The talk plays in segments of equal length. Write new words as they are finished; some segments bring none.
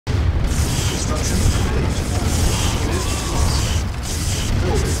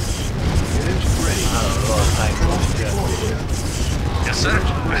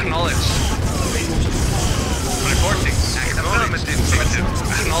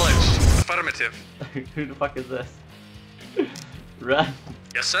Affirmative. Who the fuck is this? Run.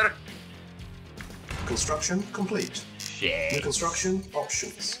 Yes, sir. Construction complete. Shit. New construction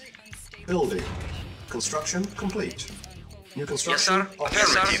options. Building. Construction complete. New Yes, construction sir.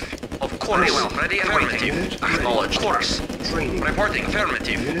 options. Affirmative. Of course. Very well. Ready and waiting. Acknowledged. Of course. Training. Reporting.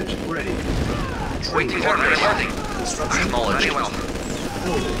 Affirmative. Unit ready. Waiting for reporting. Construction Acknowledged. Very well.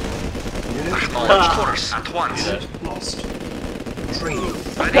 Building. Unit Acknowledged. Of course. At once. Unit lost. Training.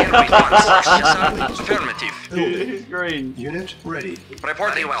 Ready and waiting. Yes, sir. Affirmative. Building. Who's green? Unit ready.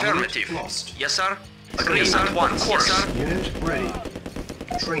 Reporting. Well. Unit Affirmative. lost. Yes, sir. Agreed. At once. Yes, sir. Unit ready.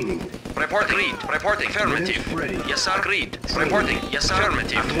 Training. Report. Agreed. Reporting. Affirmative. Unit ready. Yes, sir. Agreed. Reporting. Yes, sir.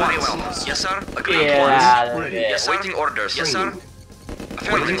 Affirmative. Very well. Yes, sir. Agreed. Get Once. out of Ready. here. Yes, sir. Waiting orders. Yes, sir. Training.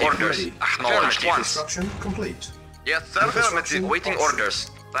 Affirmative Unit orders. ready. Acknowledged. Once. Construction complete. Yes, sir. Affirmative. Waiting Option.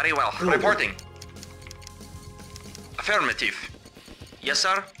 orders. Very well. Building. Reporting. Affirmative. Yes,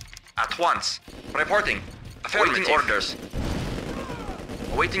 sir. At once. Reporting. Affirmative. Waiting orders.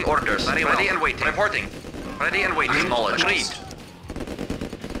 Waiting orders. Very well. Ready and waiting. Reporting. Ready and waiting. Acknowledged. Agreed.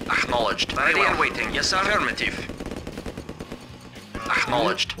 Acknowledged. Ready and waiting. Yes, sir. Affirmative.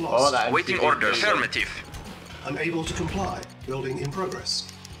 Acknowledged. Unit Oh, lost. that Waiting MTV orders. music. Affirmative. Unable to comply. Building in progress.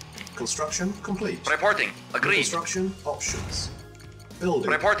 Construction complete. Reporting. New Agreed. Construction options. Building.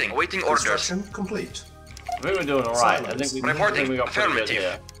 Reporting. Waiting orders. Construction complete. I think we're doing alright. I think we Reporting. got pretty good Affirmative.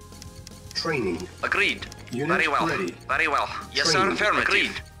 here. Training. Agreed. Unit Very well. ready. Very well. Yes, sir. Training. Affirmative.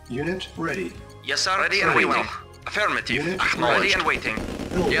 Agreed. Unit ready. Yes, sir. Ready and Training. waiting. Affirmative. Unit Acknowledged. Ready ready. and waiting.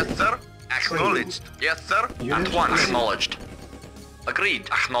 Building. Yes, sir. Acknowledged. Yes, sir. Unit At once. ready. Acknowledged. Agreed.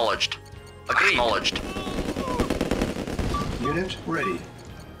 Acknowledged. Agreed. Acknowledged. Unit ready.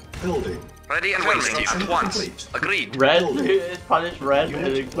 Building. Ready and waiting. Construction At once. complete. Agreed. Red? Building. Is punished red? I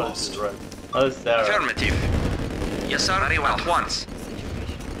Unit think punished lost. red. Oh, Sarah. Affirmative. Yes, sir. Very well. At once.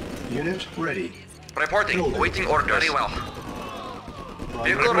 Unit ready. Reporting. Building. Waiting orders. Very well.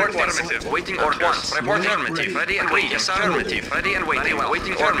 Vehicle Primary report. selected. Waiting orders. Report. Unit Affirmative. ready. Ready and waiting. Yes, sir. Affirmative. Ready and waiting. Well.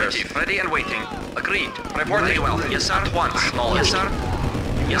 Waiting orders. Ready and waiting. Agreed. Report. Very well. Yes, sir. At once. Yes, sir.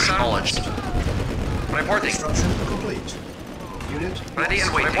 Yes, sir. Acknowledged. Reporting. Construction complete. Unit Ready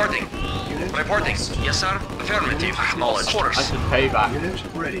and lost. waiting. Reporting. Unit Reporting. lost. Yes, sir. Affirmative. Acknowledged. Of I course. should pay back. Unit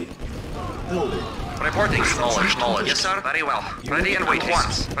ready. Building. Reporting. Acknowledged. Yes, sir. Very well. Ready and wait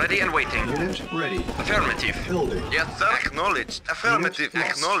once. Ready and waiting. Unit ready. Affirmative. Building. Yes, sir. Acknowledged. Affirmative. Unit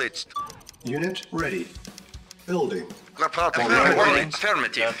lost. Acknowledged. Unit ready. Building. Reporting.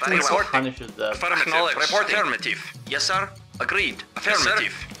 Affirmative. Very well. Punishes them. Acknowledged. Reporting. Affirmative. Yes, sir. Agreed.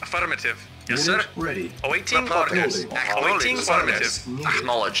 Affirmative. Affirmative. Yes, sir. Unit ready. Awaiting orders. Building. Awaiting orders. Needed.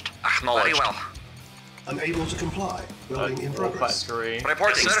 Acknowledged. Acknowledged. Very well. Unable to comply. Building in progress. Factory.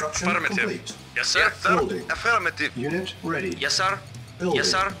 Reporting. Yes, sir. Affirmative. Yes, sir. Building. Affirmative. Unit ready. Yes, sir. Building.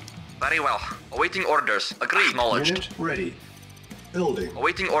 Yes, sir. Very well. Awaiting orders. Agreed. Acknowledged. Unit ready. Building.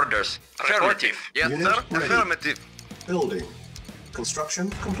 Awaiting orders. Affirmative. Yes, Unit sir. ready. Affirmative. Building. Construction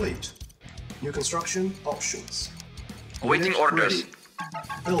complete. New construction options. Awaiting Unit orders. ready.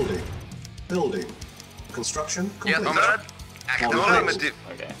 Building. Building. Construction Yes, complete. comrade. Affirmative.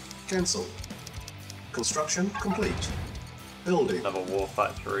 Okay. Cancel. Construction complete. Building. Another war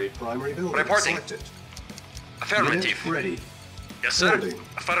factory. Primary building Reporting. selected. Affirmative. Unit ready. Yes, sir. Building.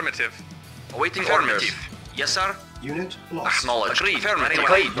 Affirmative. Awaiting orders. Yes, sir. Unit lost. Acknowledged. Agreed. Affirmative.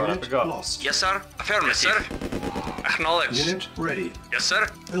 Sorry, I Unit forgot. lost. Yes, sir. Affirmative. Acknowledged. Unit ready. Yes, sir.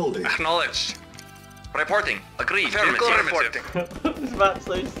 Building. Acknowledged. Reporting. Agreed. Affirmative. This map's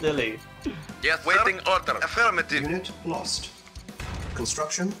so silly. Yes, waiting order. Affirmative. Unit lost.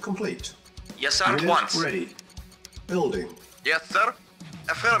 Construction complete. Yes, sir. At Unit once. ready. Building. Yes, sir.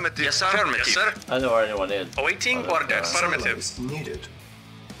 Affirmative. Yes, sir. Affirmative. Yes, sir. I know where anyone is. Awaiting Oh, that's Silos needed.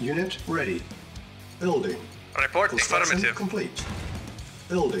 Unit ready. Building. Reporting. Construction complete.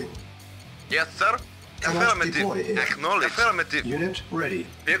 Building. Yes, sir. Cannot deploy here. Acknowledged. Affirmative. Unit ready.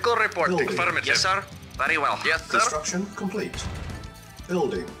 Vehicle reporting. Building. Affirmative. Yes, sir. Very well. Yes, sir. Construction complete.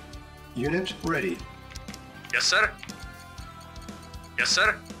 Building. Unit ready. Yes, sir. Yes,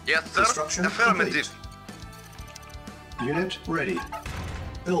 sir. Yes, sir. Construction complete. Unit ready.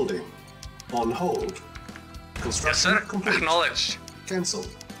 Building. On hold. Yes, Construction sir. complete. Acknowledged. Cancel.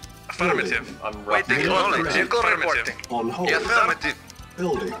 Affirmative. I'm Waiting Unit acknowledged. ready. Vehicle reporting. On hold. Yes, affirmative.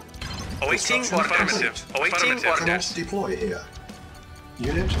 Building. Awaiting Construction orders. complete. Awaiting Cannot orders. deploy here.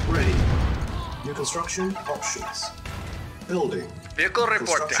 Unit ready. New construction options. Building. Vehicle reporting.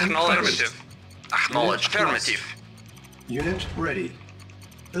 Construction Affirmative. Acknowledged. Unit Affirmative. Unit ready.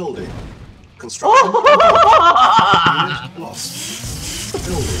 Building. Construction complete. Unit lost.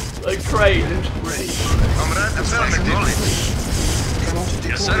 Building. Like great. Unit ready. Comrade, affirmative. Cannot deploy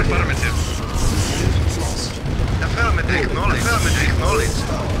Yes, sir. Affirmative. Unit lost. Affirmative. Acknowledge. Affirmative. Acknowledge.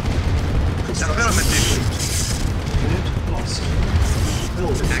 Affirmative. Unit lost.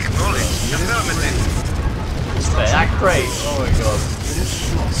 Building. Acknowledge. Affirmative. That crate! Oh my god. Unit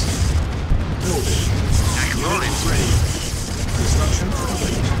lost. Building. Acknowledge. Ready. Construction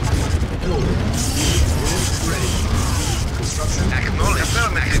complete. Building. Unit ready. Construction. Acknowledge.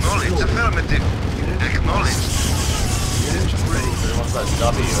 Affirmative. Acknowledge. Affirmative. Acknowledge. Unit ready. What's that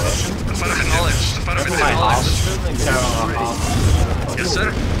W, eh? Acknowledge. Affirmative. My Acknowledge. house and carry on our house. Yes, sir.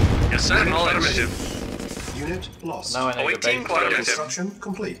 Yes, sir. Affirmative. Unit lost. Now I know your Awaiting base. order. Construction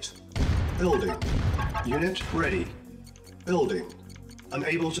complete. Building. Unit ready. Building.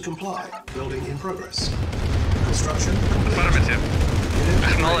 Unable to comply. Building in progress. Construction complete. Affirmative.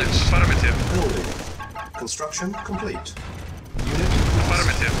 Unit Acknowledge. ready. Affirmative. Building. Construction complete. Unit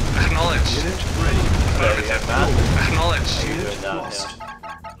Affirmative. Acknowledge. Unit ready. Affirmative. Acknowledge. Unit Doing down lost. here.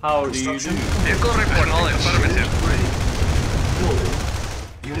 How do you do? Construction Vehicle report. Acknowledge. Affirmative. Unit ready. Building.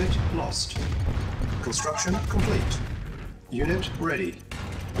 Unit lost. Construction complete. Unit ready.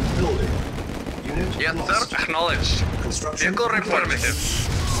 Building. Unit Yes, lost. sir. Acknowledge. Construction Vehicle report. complete.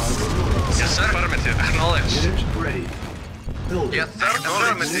 Affirmative. Yes, sir. Affirmative. Acknowledge. Unit ready. Building. Yes, sir.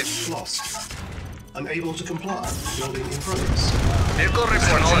 Affirmative. Unit lost. Unable to comply. Building in progress. Vehicle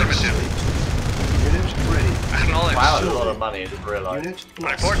report. Affirmative. Unit ready. Acknowledge. Wow, that's a lot of money, I just realized. Unit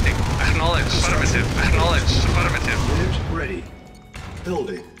lost. Reporting. Acknowledge. Affirmative. Acknowledge. Affirmative. Unit ready.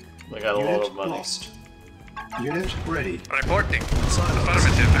 Building. I got a lot Unit of money. lost. Unit ready. Reporting. Silence.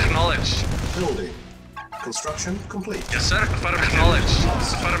 Affirmative. Acknowledge. Building. Construction complete. Yes, sir. Affirmative. Acknowledge.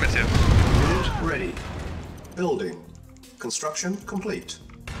 Affirmative. Unit ready. Building. Construction complete.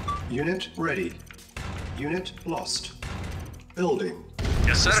 Unit ready. Unit lost. Building.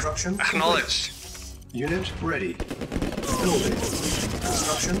 Yes, sir. Construction Acknowledge. Unit ready. Building.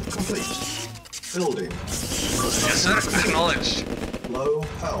 Construction complete. Building. Yes, sir. Acknowledge. Low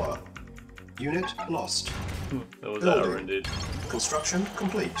power. Unit lost. That was Building. Aaron, dude. Construction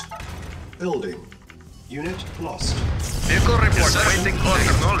complete. Building. Unit lost. Vehicle report. Waiting order.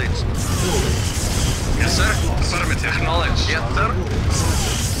 Acknowledge. Building. Yes, sir. Affirmative. Acknowledge. Yes, sir.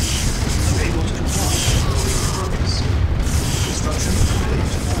 Unable to comply. Building in progress. Construction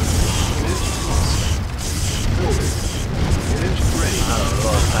complete. Unit lost. Building. Unit ready. I don't know, a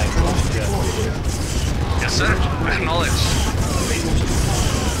lot of tanks. Cannot Yeah. deploy here. Yes, sir. Acknowledge. Unable to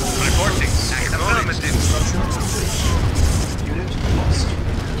comply. Reporting. Acknowledge. Construction complete. Unit lost.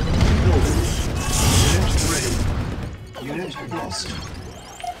 Building. Unit ready. Unit lost.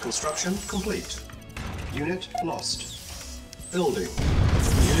 Construction complete. Unit lost. Building.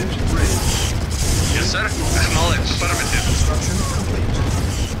 Unit ready. Yes, sir. Acknowledge. Affirmative. Construction complete.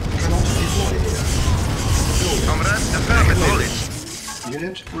 Cannot deploy here. Building. Comrade. Affirmative.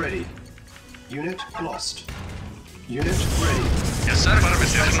 Unit ready. Unit lost. Unit ready. Yes, sir.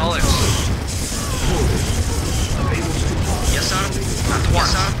 Affirmative. Acknowledge. Building. Unable to comply. Yes, sir. At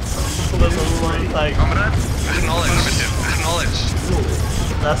once. Yes, sir. There's a lot of tanks. Comrade. Acknowledge. Affirmative. Acknowledge. Building.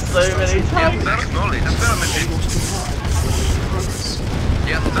 That's so many Yes, tanks. sir. Acknowledge. Affirmative. Able to comply. Building in progress.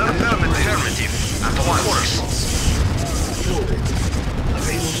 Yes, sir. Affirmative. Affirmative. At once. Building.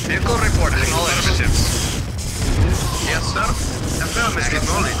 Unable to Vehicle report. Acknowledge. Affirmative. Unit Yes, sir. Affirmative.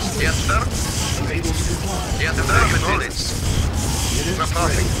 Acknowledge. Yes, sir. unable to comply. Yes, sir. Acknowledge. Unit No ready.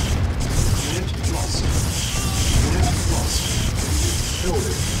 problem. Unit lost. Unit lost.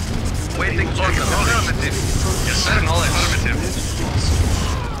 Building. Waiting order. Affirmative. Yes, sir. Acknowledge. Affirmative. Unit lost.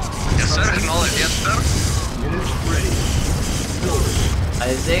 Yes, sir. Acknowledge. Yes, sir. Unit ready. Building.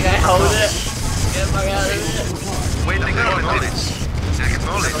 I think I hold it. Get the fuck out of here. Comply. Waiting order. Acknowledge.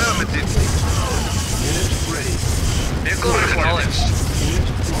 Acknowledge. Affirmative. Unit ready. Vehicle report. Acknowledge. Unit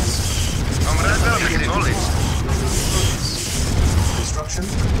lost. Comrade. Affirmative. Acknowledge. Construction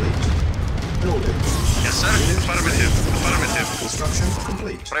complete. Building. Yes, sir. Affirmative. Affirmative. Construction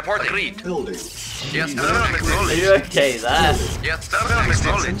complete. Report agreed. Building. Yes, sir. Are Acknowledge. you okay there? Yes, sir.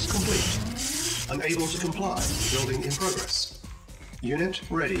 Construction Acknowledge. complete. Unable to comply. Building in progress. Unit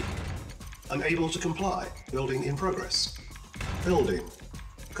ready. Unable to comply. Building in progress. Building.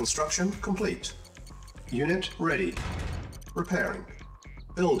 Construction complete. Unit ready. Repairing.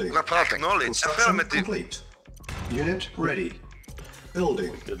 Building. Acknowledge. Construction Affirmative. complete. Unit ready.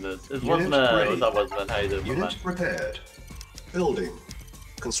 Building. Goodness. It Unit wasn't ready. that wasn't how you did it, man. Unit repaired. Building.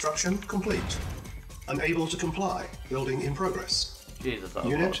 Construction complete. Unable to comply. Building in progress. Jesus, that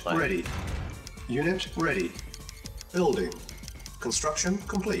was a lot Unit of tanks. ready. Unit ready. Building. Construction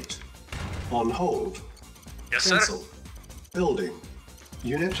complete. On hold. Yes, sir. Cancel. Building.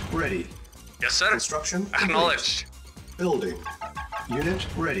 Unit ready. Yes, sir. Construction complete. Acknowledge. Building. Unit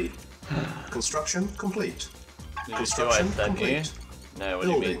ready. Construction complete. Did you see what I Construction sent you? complete. No, what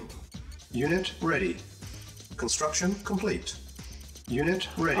do you Building. mean? Unit ready. Construction complete. Unit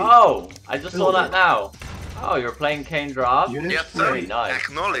ready. Oh! I just saw Building. that now. Oh, you're playing Kane Drop? Unit Yes, sir. Very nice.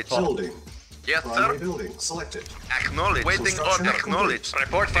 Acknowledge. Building. Yes, Primary sir. building selected. Acknowledge. Waiting Construction order. Acknowledge.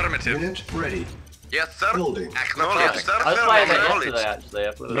 Report affirmative. Unit ready. Yes, sir. Building. Acknowledge. Yes, sir. I was playing it Acknowledge. yesterday actually.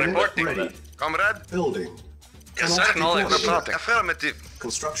 I put it Unit Reporting. ready. Comrade. Building. Yes, sir. Cannot Acknowledge. deploy. Reporting. Affirmative.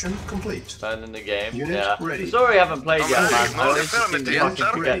 Construction complete. Turn in the game. Unit Yeah. ready. Sorry I haven't played yet, man. I always just seem to Affirmative. fucking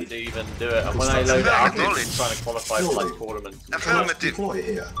forget Ready. to even do it. And when I load it up, Acknowledge. it's trying to qualify for like Building. tournaments. Cannot Affirmative. deploy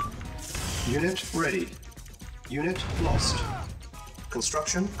here. Unit ready. Unit lost.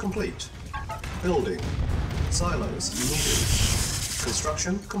 Construction complete. Building. Silos needed.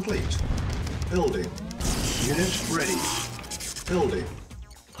 Construction complete. Building. Unit ready. Building.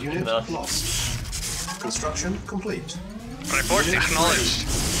 Unit Enough. lost. Construction complete. Reporting. Unit Acknowledged.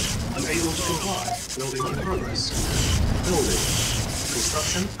 Unable to comply. Building in progress. Building.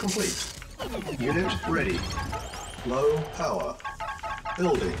 Construction complete. Unit ready. Low power.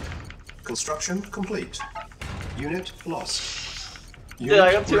 Building. Construction complete. Unit lost. Dude,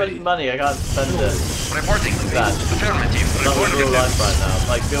 I got too much ready. money, I can't spend it. Reporting. That. Affirmative. Not in real life right now. It's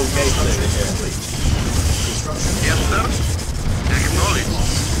like Bill Gates over here. Complete. Construction. Yes, sir. Acknowledge.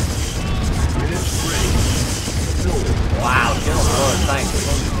 Unit ready. Building. Wow, get on board, thanks.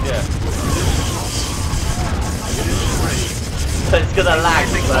 Holy shit. Unit ready. It's gonna lag,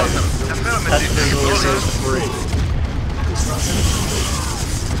 so Affirmative. that's the Yes, rules sir. for free. Construction complete.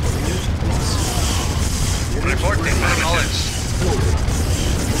 Unit lost. Unit Reporting. ready. Acknowledge. Building.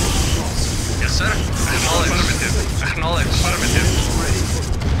 Unit lost. Yes, sir. Acknowledge. Affirmative. Acknowledge. Affirmative. Ready.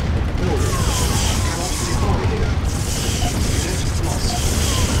 Building. Cannot deploy here. Unit lost.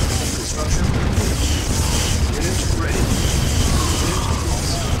 Construction complete. Unit ready. Unit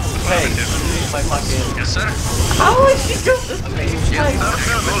lost. Hey, Affirmative. use my fucking... Yes, sir. How is she got this thing? Yes, sir.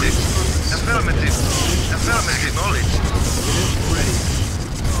 Acknowledge. Affirmative. Affirmative. Acknowledge. Unit ready.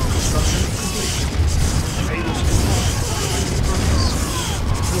 Construction complete. Able to comply.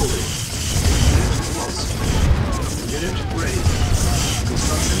 Building. Unit lost. Unit ready.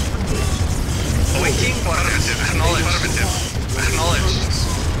 Construction complete. Awaiting. Affirmative. Acknowledge. Affirmative. Acknowledge.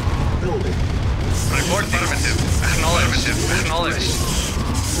 Building. Report. Affirmative. Acknowledge. Acknowledge.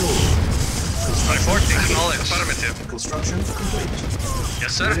 Building. Reporting. Acknowledge. Affirmative. Construction complete.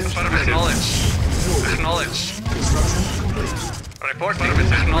 Yes, sir. Affirmative. Acknowledge. Building. Acknowledge. Construction complete. Report.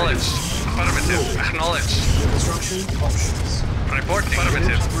 Affirmative. Acknowledge. Affirmative. Acknowledge. Construction options. Reporting.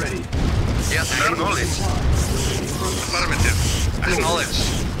 Affirmative. Unit ready. Yes, sir. Acknowledge. Comply. Building in progress. Affirmative. Acknowledge.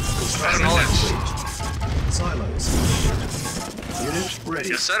 Construction Acknowledge. complete. Silos. Unit ready.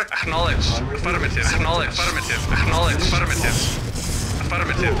 Yes, sir. Acknowledge. Affirmative. Acknowledge. Affirmative. Acknowledge. Affirmative.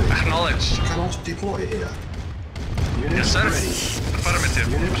 Affirmative. Acknowledge. Cannot deploy here. Unit Yes, sir. ready. Affirmative.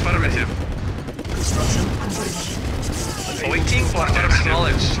 Unit Affirmative. Construction complete. Awaiting order.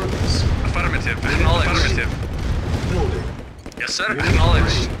 Acknowledge. Progress. Affirmative. Acknowledge. Affirmative. Building. Yes, sir.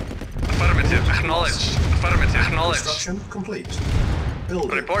 Acknowledge. Affirmative. Acknowledge. Affirmative. Acknowledge. Construction complete.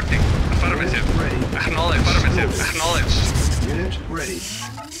 Building. Reporting. Affirmative. Unit ready. Acknowledge. Affirmative. Acknowledge. Unit ready.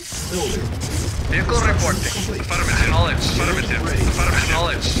 Building. Vehicle reporting. Complete. Affirmative. Acknowledge. Affirmative. Affirmative.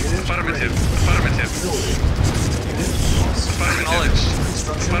 Acknowledge. Affirmative. Affirmative. Building. Unit lost. Acknowledge.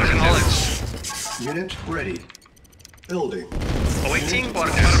 Construction Acknowledge. Unit ready. Building. Awaiting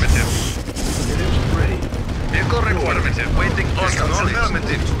order. Affirmative. Unit ready. Vehicle affirmative. Waiting order.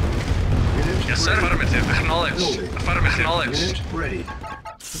 Affirmative. Unit Yes, sir. ready. Affirmative. Acknowledge. Building. Affirmative. Acknowledge. Unit ready.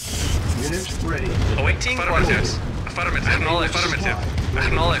 Unit ready. Awaiting orders. Affirmative. Acknowledge. Affirmative.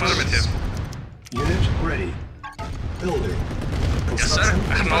 Acknowledge. Affirmative. Unit ready. Building. Yes, sir.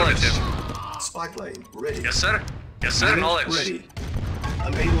 Construction Acknowledge. Spike lane ready. Yes, sir. Yes, sir. Unit Acknowledge. ready.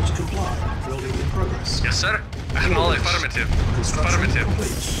 Unable to comply. Building in progress. Yes, sir. Acknowledge. Affirmative. Construction Affirmative.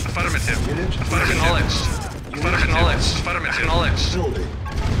 complete. Affirmative. Unit Affirmative. Acknowledge. Affirmative. Acknowledge. Affirmative. Acknowledge. Building.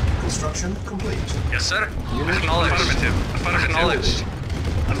 Construction complete. Yes, sir. Unit Acknowledge. ready. Affirmative. Affirmative. Acknowledge.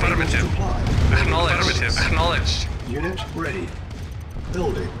 Affirmative. Comply. Acknowledge. Affirmative. Acknowledge. Unit ready.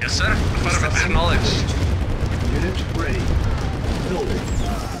 Building. Yes, sir. Affirmative. Acknowledge. Unit ready. Building.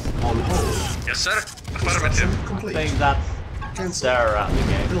 On hold. Yes, sir. Affirmative. Construction I complete. think that's Cancel. Sarah at the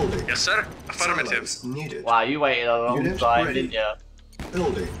game. Building. Yes, sir. Affirmative. Silos needed. Wow, you waited a long Unit time, ready. didn't you?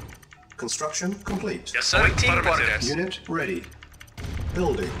 Building. Construction complete. Yes, sir. Awaiting orders. Unit ready.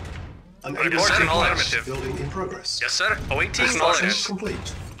 Building. Unable Yes, sir. to comply. Affirmative. Building in progress. Yes, sir. Awaiting Construction orders.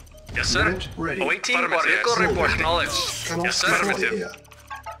 complete. Yes, sir. Unit ready. Awaiting vehicle report. Acknowledge. Cannot Yes, sir. deploy Affirmative. here.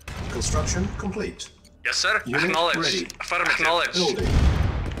 Construction complete. Yes, sir. Unit Acknowledged. ready. Affirmative. Acknowledged. Building.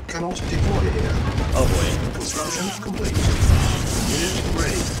 Cannot deploy here. Oh boy. Construction complete. Unit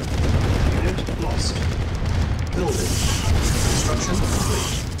ready. Unit lost. Building. Construction complete.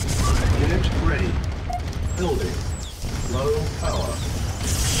 Unit ready. Building. Low power.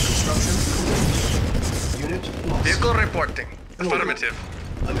 Construction complete. Unit lost. Vehicle reporting. Building. Affirmative.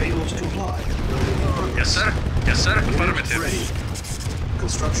 Unable to comply. Building in progress. Yes, sir. Yes, sir. Unit Affirmative. ready.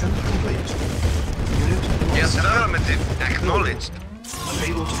 Construction complete. Unit lost. Yes, affirmative. Acknowledged.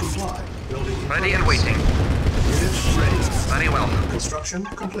 Unable to comply. Building in Ready and progress. waiting. Unit ready. Very well. Construction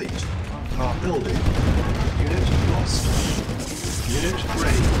complete. Building. Unit lost. Unit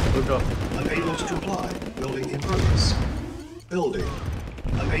ready. Good job. Unable to comply. Building in progress. Building.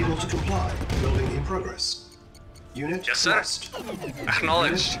 Unable to comply. Building in progress. Unit Yes, sir. lost.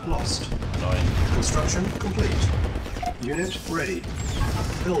 Acknowledged. Unit lost. Annoying. Construction complete. Unit ready.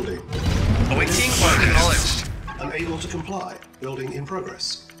 Building. Awaiting or acknowledged. Unable to comply. Building in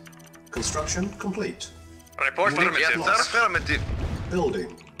progress. Construction complete. Report Unit affirmative. lost. Affirmative.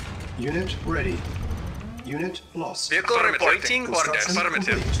 Building. Unit ready. Unit lost. Vehicle reporting orders. Construction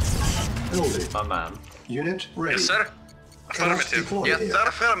Affirmative. complete. Building. My man. Unit ready. Yes, sir. Cannot Affirmative. deploy Yes, here. sir.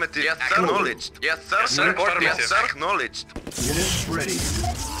 Affirmative. Yes, sir. Acknowledged. Yes, sir. Yes, sir. Affirmative. Yes, sir. Acknowledged. Unit ready.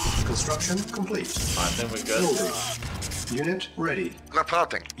 Construction complete. I think we're good. Building. Unit ready.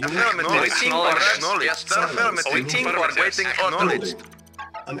 Reporting. Unit Affirmative. ready. Waiting orders. Acknowledged. Yes, sir. Silence. Affirmative. Waiting orders. Waiting acknowledged. Building.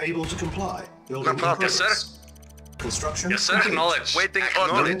 Unable to comply. Building in Report. Yes, progress. sir. Construction Yes, sir. complete. Acknowledged. Waiting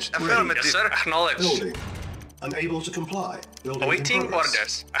acknowledged. Unit ready. Affirmative. Yes, sir. Acknowledged. Building. Unable to comply. Building in Awaiting progress.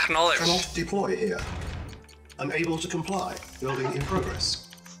 orders. Acknowledged. Cannot deploy here. Unable to comply. Building in progress.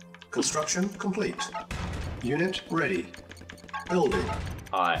 Construction complete. Unit ready. Building.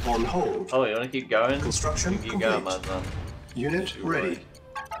 Alright. On hold. Oh, you wanna keep going? Construction You keep going, complete. man. Unit You're ready. right.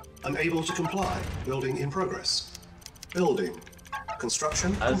 Unable to comply. Building in progress. Building.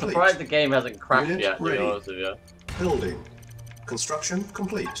 Construction I'm complete. surprised the game hasn't crashed Unit yet, to be ready. honest with you. Building. Construction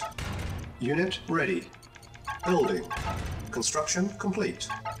complete. Unit ready. Building. Construction complete.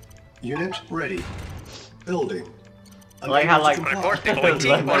 Unit ready. Building. I like how, like, Reporting. like, Waiting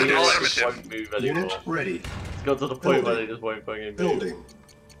they orders. just Affirmative. won't move anymore. Unit ready. It's got to the point where they just won't fucking move. Building.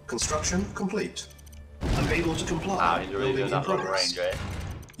 Construction complete. Unable to comply. Wow, he's really Building doing in that long progress. range, eh?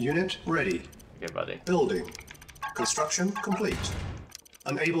 Unit ready. Okay, buddy. Building. Construction complete.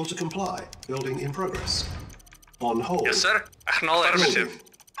 Unable to comply. Building in progress. On hold. Yes, sir. Acknowledged. Building. Affirmative.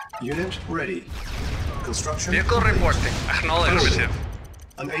 Unit ready. Construction Vehicle complete. reporting. Acknowledged. Affirmative.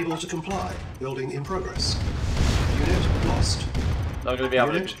 Unable to comply. Building in progress. Unit lost. Not gonna be able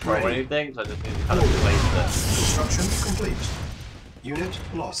to Unit control ready. anything, so I just need to kind of place this. Construction complete. Unit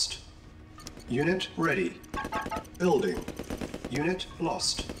lost. Unit ready. Building. Unit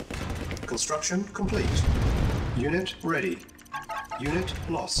lost. Construction complete. Unit ready. Unit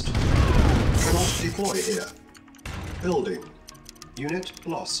lost. Cannot deploy here. Building. Unit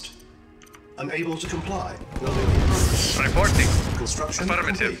lost. Unable to comply. Building in progress. Reporting. Construction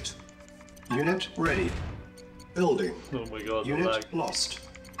Affirmative. complete. Unit ready. Building. Oh my god, the lag. Unit lost.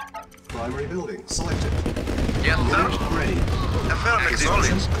 Primary building selected. Yes, Unit sir. ready. Affirmative.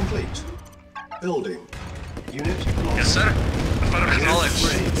 Construction Acknowledged. complete. Building. Unit lost. Yes, sir. Affirmative. Unit Acknowledged.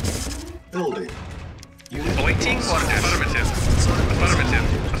 ready. Building. Unit Awaiting lost. orders. Affirmative. Silence.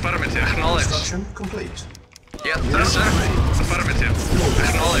 Affirmative. Affirmative. Acknowledged. Construction complete. Yes, Unit sir. ready. Affirmative. The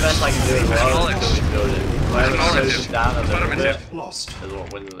Acknowledged. best I can do as well Acknowledged. is building. Wherever it Acknowledged. slows down a little bit Affirmative. Lost. is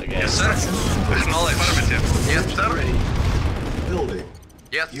what wins the game. Yes, sir. Acknowledged. Affirmative. Yes, sir. Ready. Building.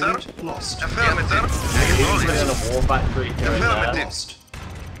 Yes, sir. Unit lost. Affirmative. Put in Acknowledged. a war factory here and there. Affirmative. Lost.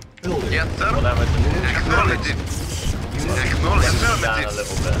 Building. Yes, sir. Whatever to Unit Acknowledged. Unit Acknowledged. slow down a Affirmative.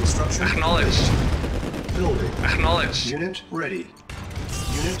 little bit. Construction Acknowledged. complete. Building. Acknowledged. Unit ready.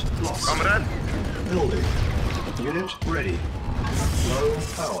 Unit lost. Comrade. Building. Unit ready. Low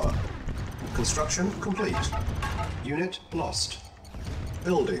power. Construction complete. Unit lost.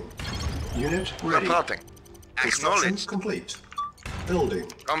 Building. Unit ready. Reporting. Construction Acknowledged. complete. Building.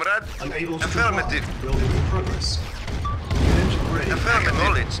 Comrade. Unable to Affirmative. comply. Building in progress. Unit ready.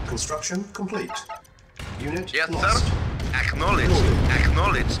 Acknowledged. Construction complete. Unit Yes, lost. sir. Acknowledged. Building.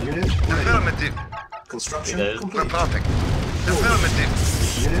 Acknowledged. Unit ready. Affirmative. Construction It is. complete. Reporting. Building. Affirmative.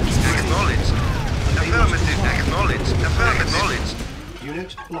 Unit ready. Acknowledged. Affirmative. Acknowledged. Affirmative.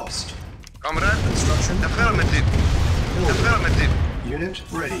 Unit lost. Comrade. Construction Affirmative. Building. Affirmative. Unit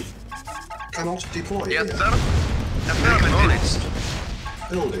ready. Cannot deploy Yes, here. sir. Affirmative.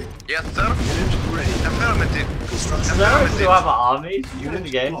 Building. Yes, sir. Unit ready. Affirmative. Construction Is there Affirmative. still have armies in the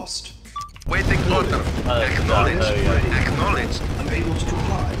Unit game? lost. Waiting order. Oh, Acknowledged. yeah. Acknowledged. Unable to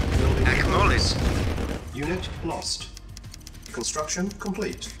comply. Building in Acknowledged. Unit lost. Construction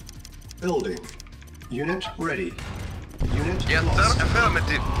complete. Building. Unit ready. Unit Yes, lost. sir.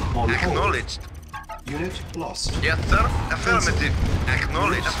 Affirmative. On Acknowledged. hold. Unit lost. Yes, sir. Affirmative.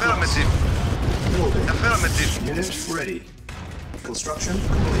 Acknowledged. Affirmative. Building. Affirmative. Unit ready. Construction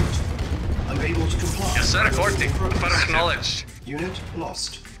complete. Unable to comply. Yes, sir. Building in Reporting. progress. Acknowledged. Unit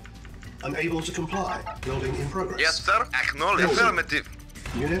lost. Unable to comply. Building in progress. Yes, sir. Acknowledged. Building. Affirmative.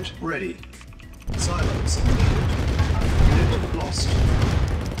 Unit ready. Silos needed. Unit lost.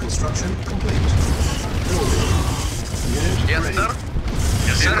 Construction complete. Building. Unit Yes, ready. sir.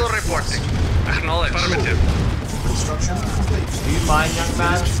 Yes, sir. Vehicle reporting. Acknowledged. Affirmative. Construction complete. Do you mind, young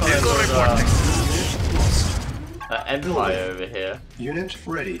man? Sorry, Vehicle there's reporting. Unit lost. Empire over here. Unit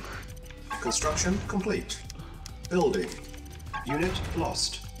ready. Construction complete. Building. Unit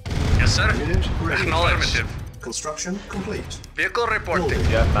lost. Yes, sir. Unit ready. Acknowledged. Construction complete. Vehicle reporting.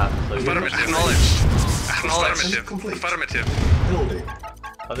 Building. Yeah, man. So Affirmative. Unit Acknowledged. Construction Acknowledged. complete. Affirmative. Building.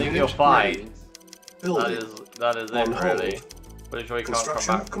 I think Unit you're fine. ready. Building. That is On it, hold. really. Pretty sure you can't come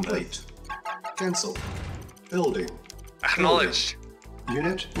Construction back from this. complete. Cancel. Building. Acknowledged.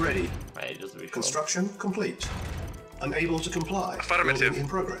 Unit ready. Mate, just to be sure. Construction complete. Unable to comply. Affirmative. Building in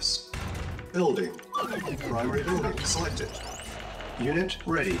progress. Building. Primary building selected. Unit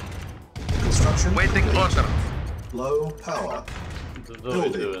ready. Construction Waiting complete. order. Low power. That's what we're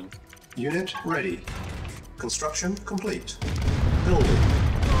Building. doing. Unit ready. Construction complete. Building.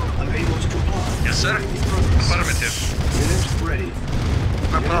 Unable to comply. Yes, sir. Building in progress. Affirmative. Unit ready.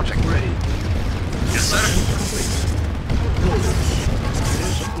 Reporting. Unit ready. Yes, sir. Complete. Building.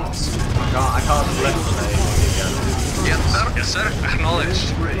 Unit lost. I can't select anything again. Yes, sir. Yes, sir. Acknowledged.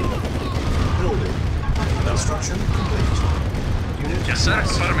 Unit ready. Building. Construction complete. Unit Yes, sir.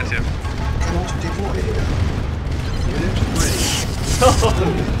 lost. Affirmative. Cannot deploy here. Unit ready.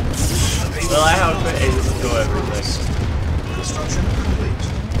 Well, I have been able to do everything. Construction complete.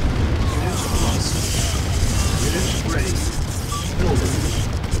 Unit lost. Unit ready. Building.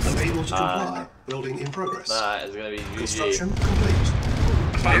 Unable to comply. Building in progress. That is gonna be Construction GG. complete.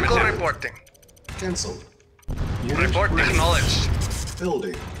 Vehicle Affirmative. reporting. Cancelled. Unit Report ready. acknowledged.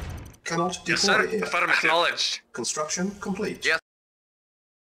 Building. Cannot deploy Yes, sir. here. Affirmative. Acknowledged. Construction complete. Yes.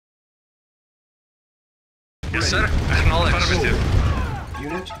 Yes, sir. Acknowledged. Affirmative.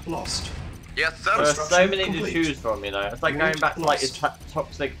 Unit lost. Yes, There sir. are so Construction many to complete. choose from, you know. It's like Unit going back to like lost. your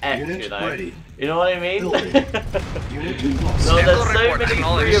toxic ex, Unit you know. ready. You know what I mean? Building. Unit lost. No, there's Vehicle so report many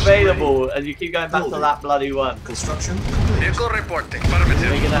acknowledged. free available, and you keep going back to Building. that bloody one. Construction complete. Vehicle reporting. Affirmative.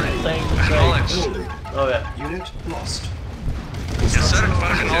 Making that same mistake. Acknowledged. Building. Oh yeah. Unit lost. Yes, sir.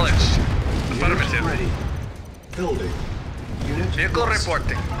 Construction Acknowledged. Unit Affirmative. ready. Building. Unit Vehicle lost.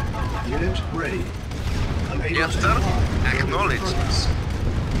 reporting. Unit ready. Unable Yes, to sir. comply. Building in Acknowledged. progress.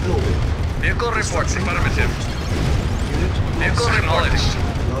 Building. Vehicle reporting. Affirmative. Unit Vehicle lost. Acknowledged.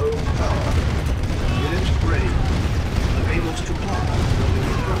 Low power. Unit ready. Unable to comply. Building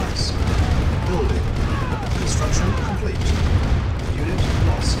in progress. Building. Construction complete. Unit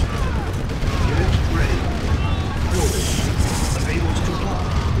lost. Unit ready. Building. Unable to comply.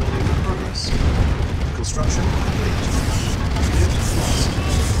 Building in progress. Construction complete. Unit lost.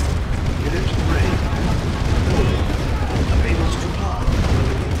 Unit ready. Building. Unable to comply.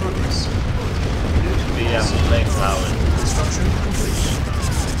 Building in progress. Unit Yeah, lost. same powers. Construction complete.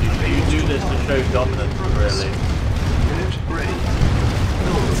 You do this to show dominance, really. Unit ready.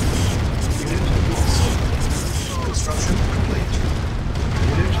 Building. Unit lost. Construction complete.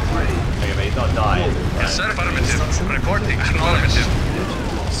 Unit ready. Okay, but he's not dying. Yes, sir. Affirmative. Reporting. Acknowledged. Unit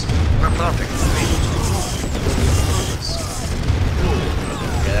lost. Reporting. Unable to comply. Building in progress. Building.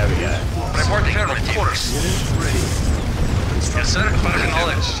 Okay, there we go. Reporting. Of course. Unit ready. Yes, sir.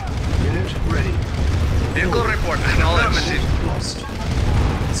 Acknowledged. Unit ready. Vehicle reporting. Acknowledged. Affirmative. Lost.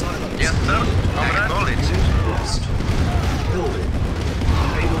 Silence. Yes, sir. Acknowledged. Unit lost. Building.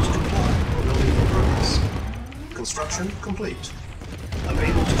 Unable to comply. Building in progress. Construction complete.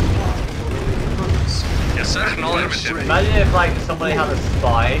 Unable to comply. Building in progress. Yes, sir. Acknowledged. Imagine if like somebody had a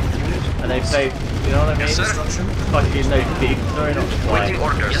spy Unit and they say, you know what I mean? Yes, sir. Construction Fucking no peak, sorry, not spy. Waiting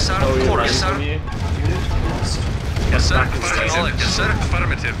orders. Yes, sir. Oh, Of you're course. running Yes, sir. from you? Unit lost. Yes, sir. Construction. Acknowledged. Yes, sir.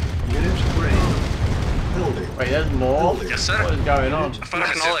 Affirmative. Unit ready. Building. Wait, there's more? Building. Yes, sir. What is going on?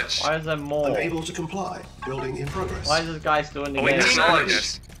 Acknowledged. Why is there more? Unable to comply. Building in progress. Why is this guy still in the Awaiting game?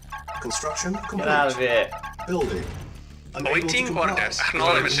 orders. Construction complete. Get out of here. Building. Unable Awaiting to comply. orders. Building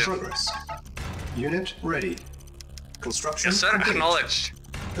Acknowledged. in progress. Unit ready. Construction Yes, sir. complete. Acknowledged.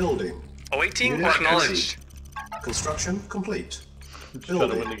 Building. Awaiting Unit acknowledged. Construction complete. I'm just trying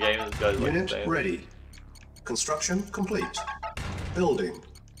to win the game and this guy's like Unit saying. ready. Construction complete. Building.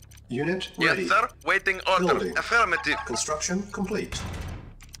 Unit ready. Yes, sir. Waiting order. Building. Affirmative. Construction complete.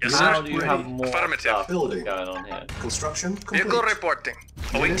 Yes, Unit How do you ready. have more Affirmative. stuff Building. going on here? Construction complete. Vehicle reporting.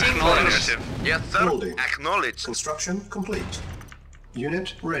 Awaiting orders. orders. Yes, sir. Building. Acknowledged. Construction complete.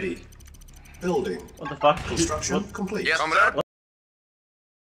 Unit ready. Building. What the fuck? Construction What? complete. Yes, sir.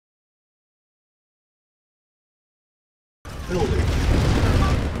 Building.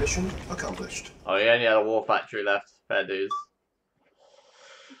 Mission accomplished. Oh, he only had a war factory left. Fair dues.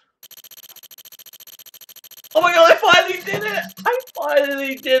 Oh my god, I finally did it! I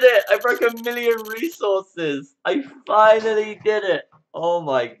finally did it! I broke 1 million resources! I finally did it! Oh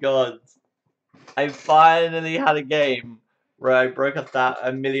my god. I finally had a game where I broke up that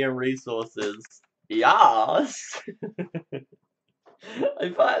 1 million resources. Yes! I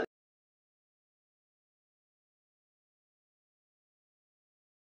finally